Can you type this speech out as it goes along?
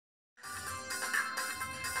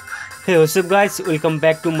Hey, what's up guys, welcome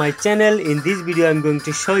back to my channel. In this video I'm going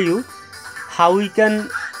to show you how we can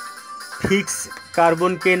fix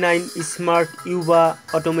Karbonn K9 smart yuva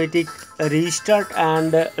automatic restart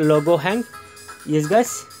and logo hang. Yes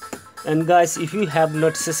guys, and guys, if you have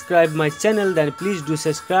not subscribed my channel, then please do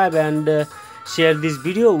subscribe and share this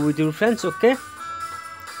video with your friends. Okay,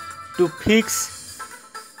 to fix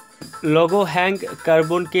logo hang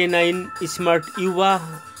Karbonn K9 smart yuva,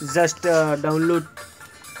 just download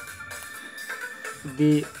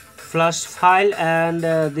the flash file and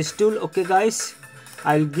this tool. Okay guys,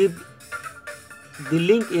 I'll give the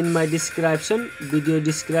link in my video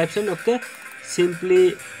description. Okay,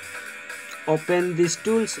 simply open these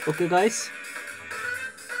tools. Okay guys,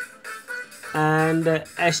 and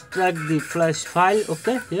extract the flash file.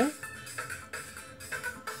 Okay, here.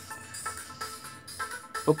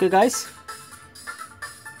 Okay guys,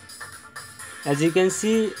 as you can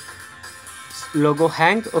see, logo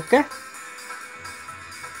hang. Okay,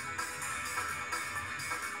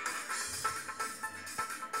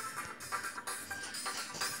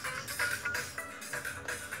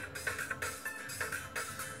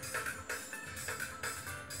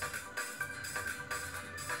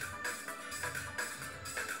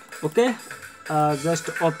 okay, just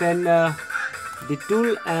open the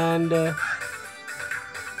tool and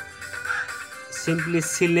simply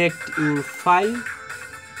select your file.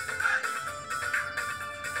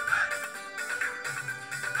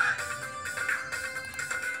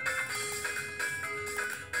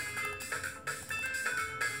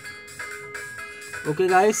 Okay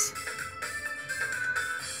guys,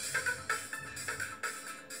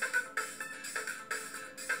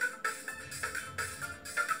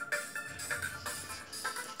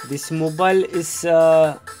 this mobile is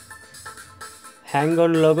hang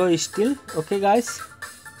on logo still. Okay guys,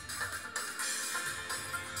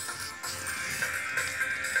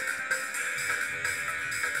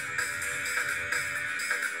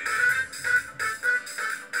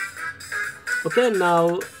 okay,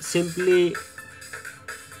 now simply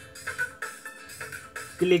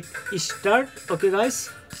click start. Okay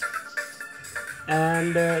guys,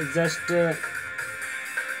 and just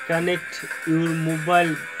connect your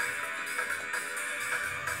mobile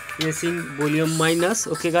pressing volume minus.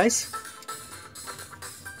 Okay guys,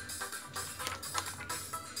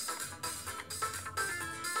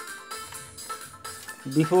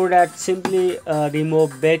 before that simply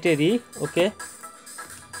remove battery. Okay,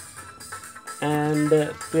 and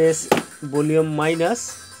press volume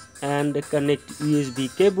minus and connect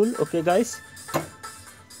USB cable. Okay guys,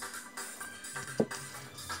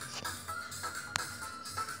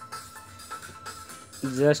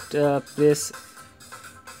 just press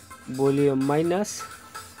volume minus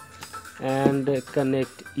and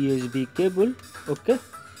connect USB cable. Okay,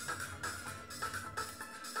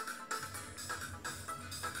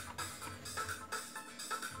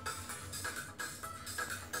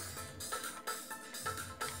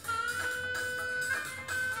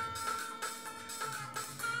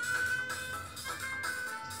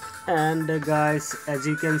 and guys, as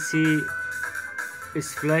you can see,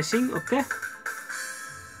 it's flashing. Okay,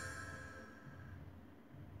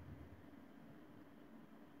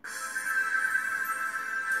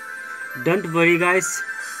 don't worry guys,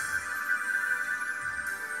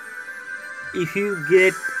 if you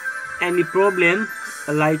get any problem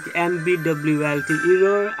like nv-wlte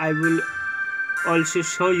error, I will also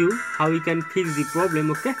show you how you can fix the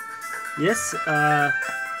problem. Okay, yes,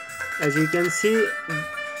 as you can see,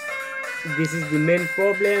 this is the main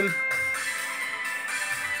problem.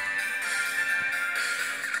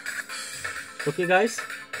 Okay guys,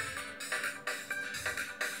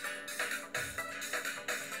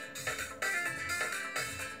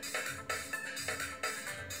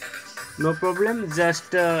 no problem,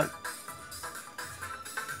 just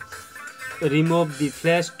remove the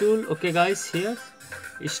flash tool. Okay guys, here,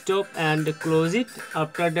 stop and close it.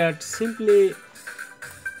 After that, simply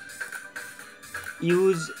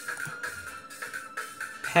use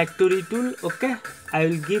factory tool. Okay, I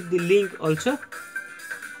will give the link also.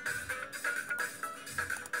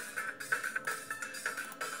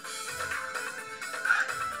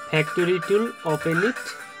 Factory tool, open it.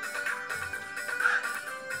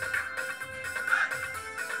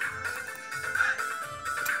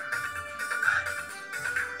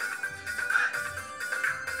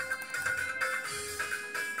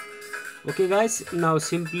 Okay guys, now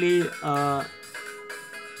simply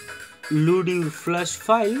load your flash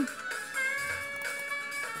file.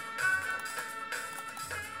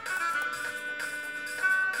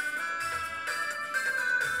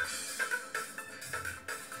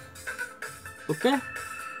 Okay,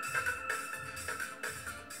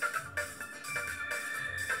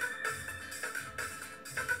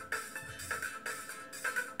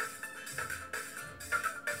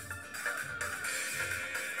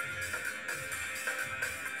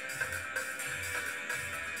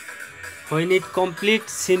 When it complete,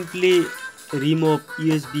 simply remove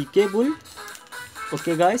USB cable.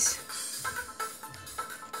 Okay guys,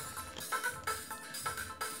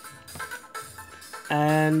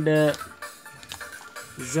 and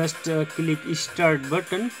just click start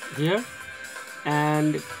button here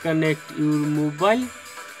and connect your mobile,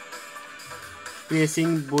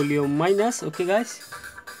 pressing volume minus. Okay guys,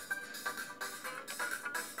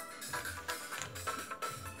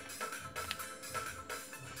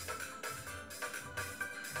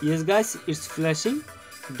 yes guys, it's flashing.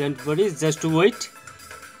 Don't worry, just wait.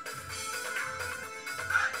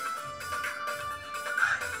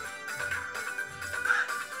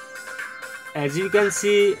 As you can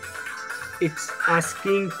see, it's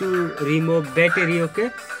asking to remove battery.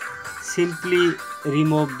 Okay, simply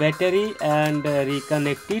remove battery and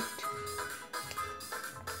reconnect it.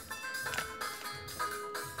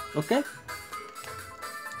 Okay,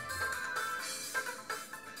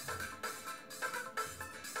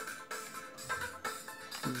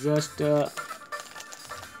 just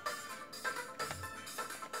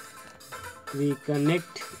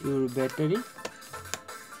reconnect your battery.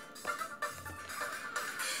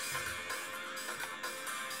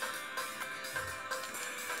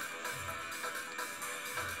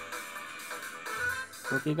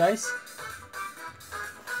 Okay guys,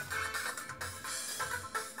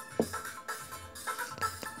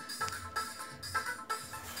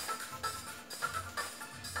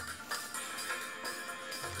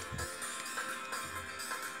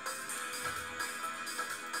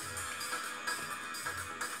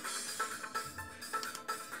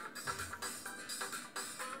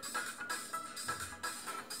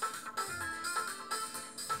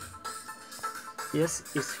 yes,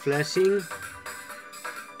 it's flashing.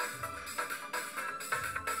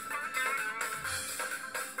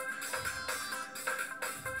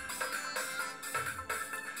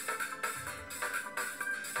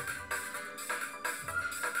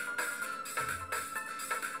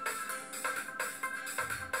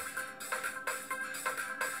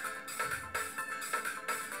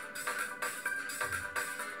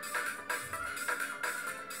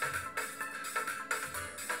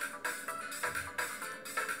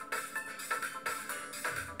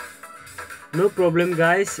 No problem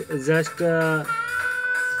guys, just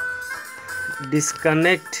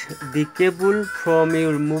disconnect the cable from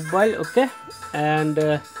your mobile. Okay,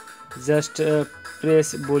 and just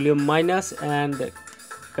press volume minus and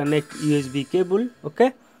connect USB cable.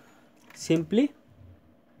 Okay, simply.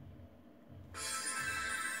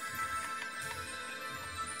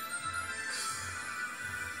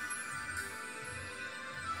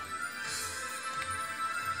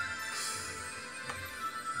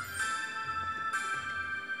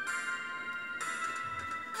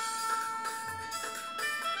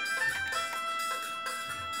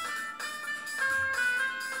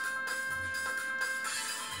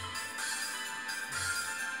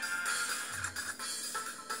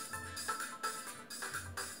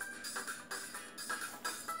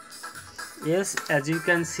 Yes, as you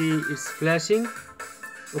can see, it's flashing.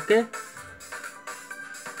 Okay,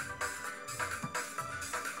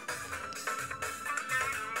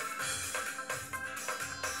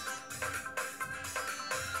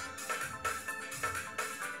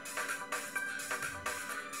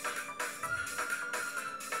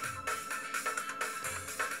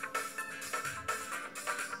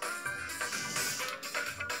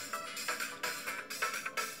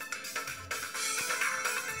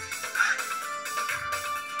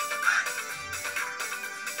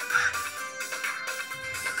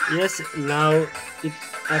 yes, now it's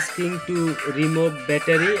asking to remove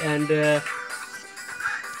battery and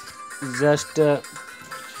just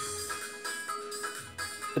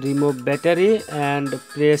remove battery and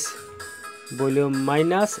press volume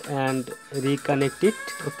minus and reconnect it.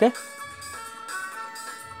 Okay,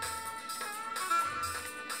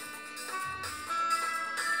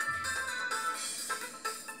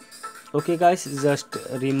 okay guys, just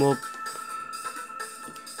remove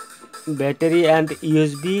battery and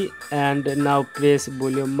USB and now press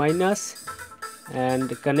volume minus and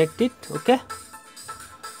connect it. Okay,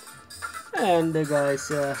 and guys,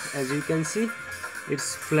 as you can see,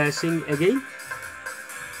 it's flashing again.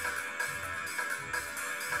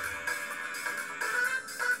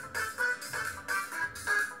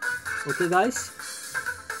 Okay guys,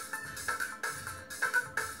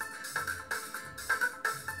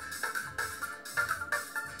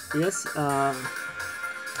 yes,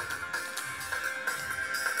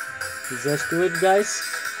 just wait guys.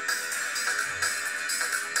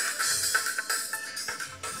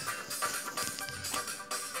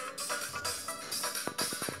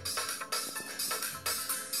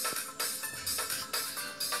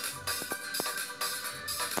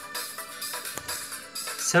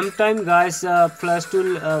 sometime guys flash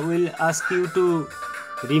tool will ask you to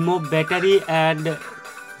remove battery and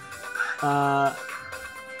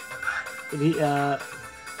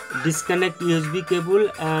disconnect USB cable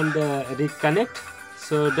and reconnect.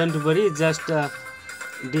 So don't worry, just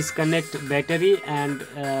disconnect battery and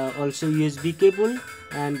also USB cable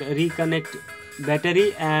and reconnect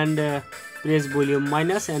battery and press volume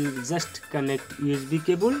minus and just connect USB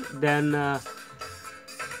cable, then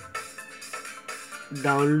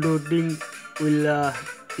downloading will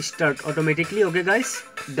start automatically. Okay guys,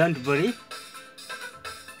 don't worry.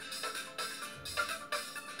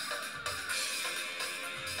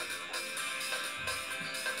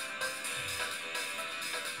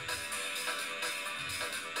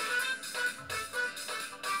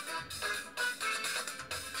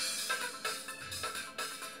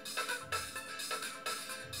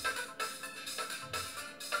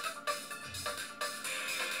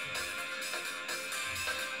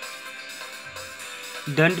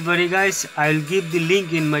 Don't worry guys, I'll give the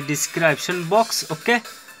link in my description box. Okay,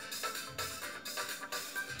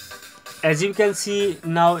 as you can see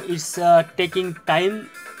now it's taking time,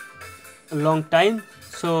 a long time,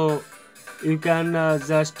 so you can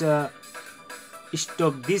just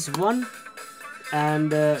stop this one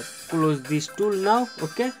and close this tool now.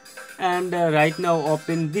 Okay, and right now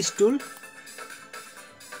open this tool.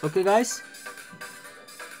 Okay guys,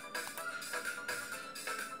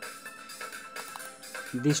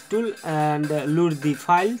 this tool and load the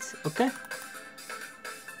files. Okay,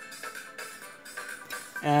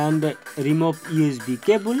 and remove USB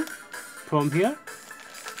cable from here,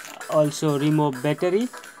 also remove battery.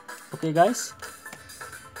 Okay guys,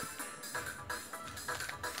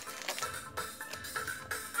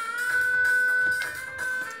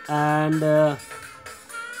 and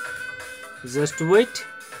just wait.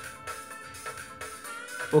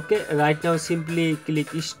 Okay, right now simply click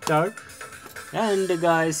start and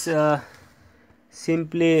guys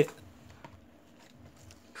simply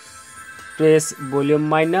press volume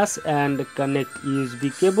minus and connect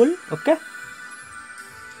USB cable. Okay,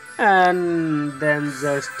 and then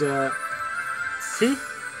just see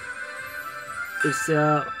it's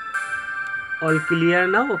all clear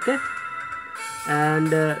now. Okay,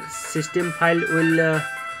 and system file will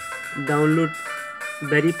download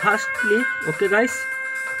very fastly. Okay guys,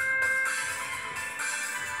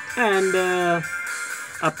 and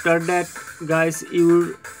after that guys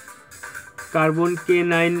your Karbonn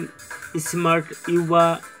K9 smart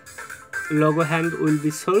yuva logo hang will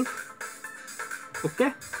be solved.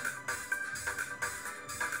 Okay,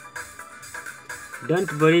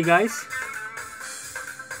 don't worry guys.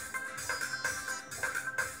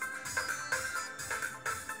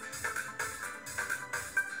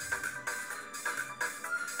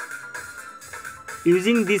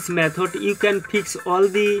 Using this method you can fix all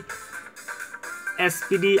the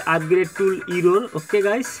SPD upgrade tool error. Okay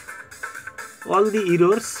guys, all the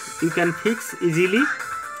errors you can fix easily.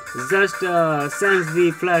 Just change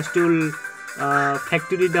the flash tool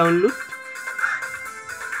factory download.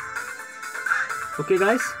 Okay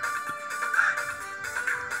guys,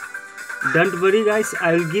 don't worry guys,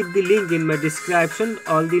 I will give the link in my description,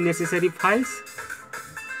 all the necessary files.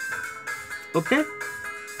 Okay,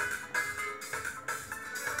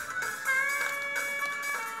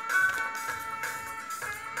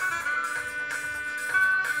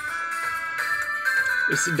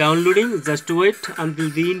 it's downloading, just wait until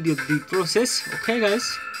the end of the process. Okay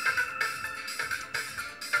guys,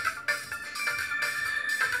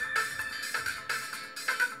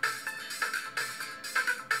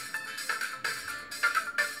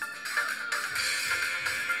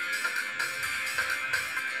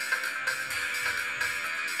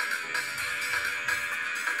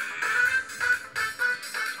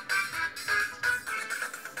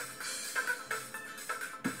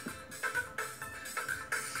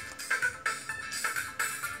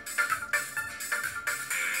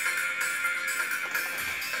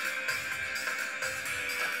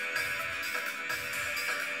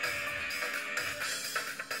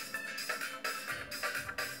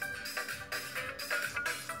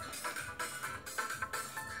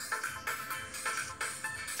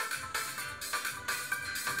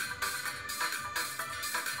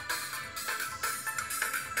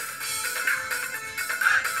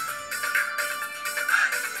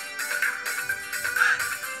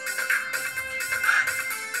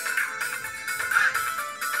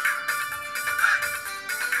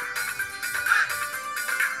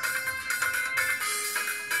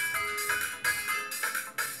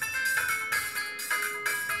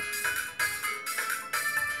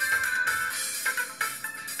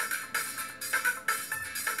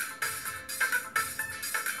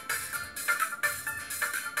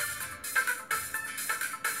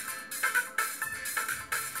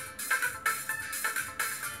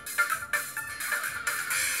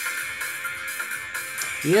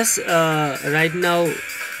 Yes, right now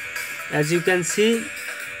as you can see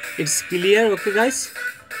it's clear. Okay guys,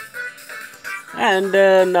 and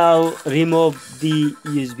now remove the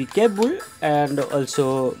USB cable and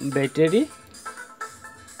also battery,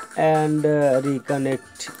 and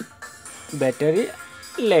reconnect battery.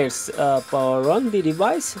 Let's power on the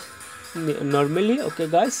device normally. Okay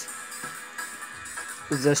guys,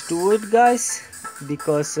 just wait guys,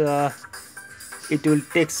 because it will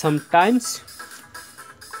take some times.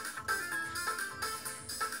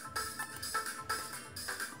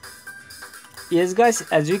 Yes guys,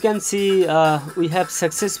 as you can see, we have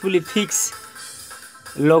successfully fixed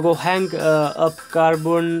logo hang up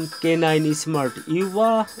Karbonn K9 Smart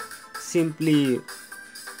yuva. Simply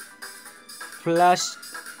flash.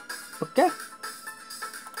 Okay,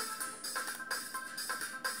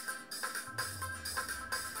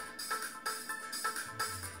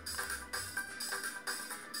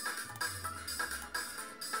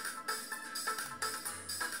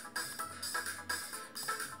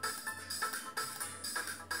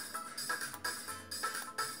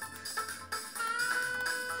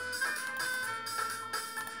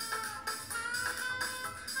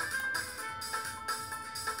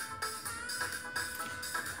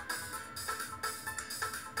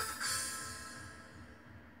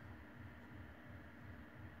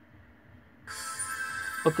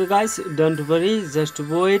 okay guys, don't worry, just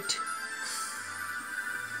wait.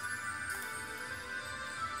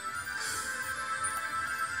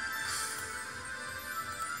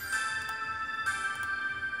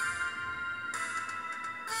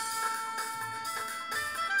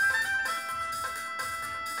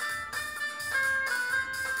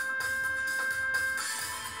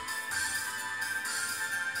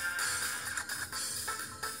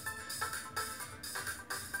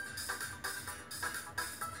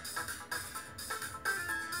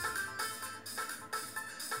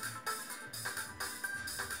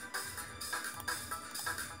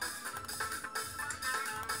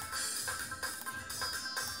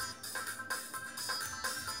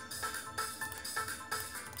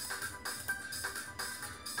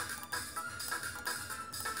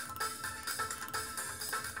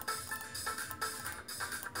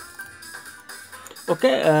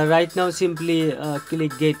 Okay, right now simply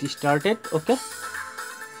click get started. Okay,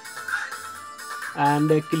 and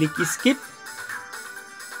click skip.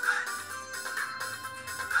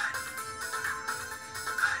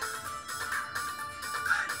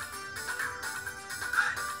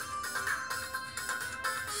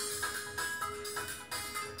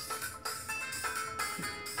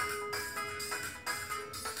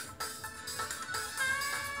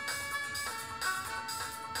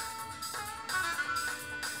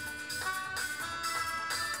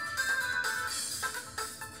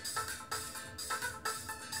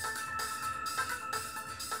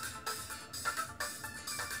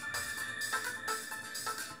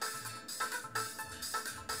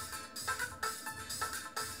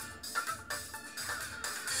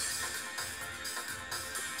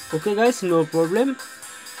 Okay guys, no problem.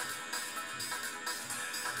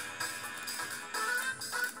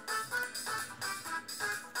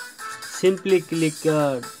 Simply click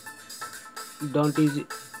don't use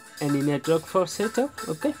any network for setup.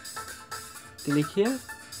 Okay, click here.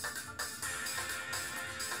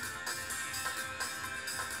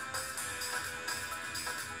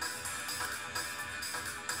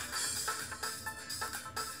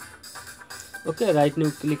 Okay, right now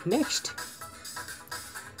click next.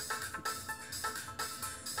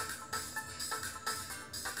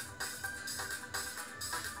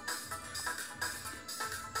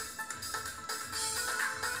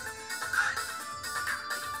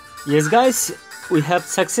 Yes guys, we have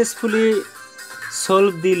successfully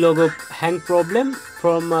solved the logo hang problem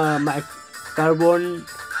from my Karbonn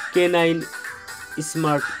K9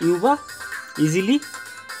 Smart yuva easily.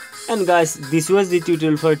 And guys, this was the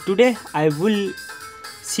tutorial for today. I will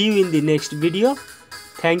see you in the next video.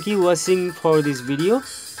 Thank you watching for this video.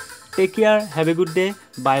 Take care, have a good day,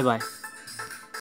 bye bye.